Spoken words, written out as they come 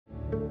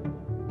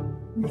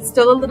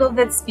Still a little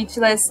bit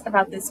speechless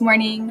about this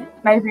morning.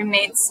 My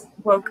roommates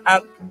woke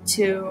up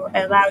to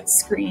a loud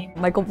scream.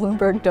 Michael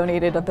Bloomberg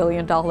donated $1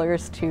 billion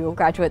to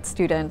graduate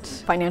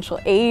student financial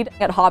aid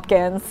at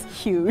Hopkins.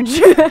 Huge.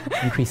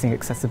 Increasing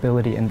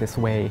accessibility in this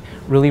way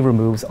really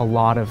removes a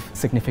lot of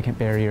significant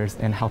barriers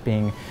in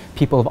helping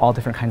people of all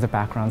different kinds of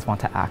backgrounds want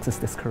to access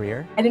this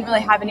career. I didn't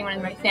really have anyone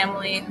in my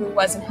family who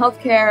was in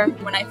healthcare.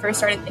 When I first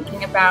started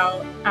thinking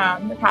about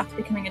the path to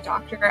becoming a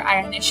doctor,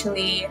 I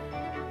initially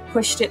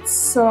pushed it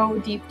so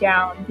deep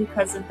down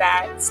because of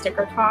that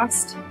sticker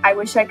cost. I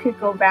wish I could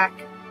go back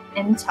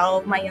and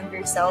tell my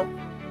younger self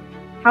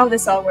how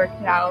this all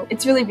worked out.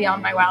 It's really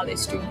beyond my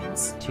wildest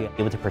dreams. To be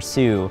able to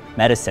pursue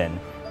medicine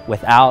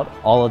without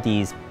all of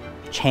these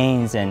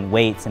chains and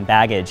weights and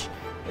baggage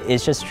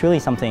is just truly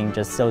something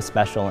just so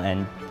special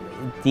and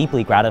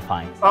deeply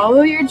gratifying.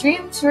 Follow your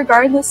dreams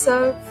regardless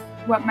of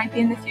what might be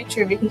in the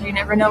future, because you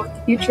never know what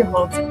the future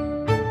holds.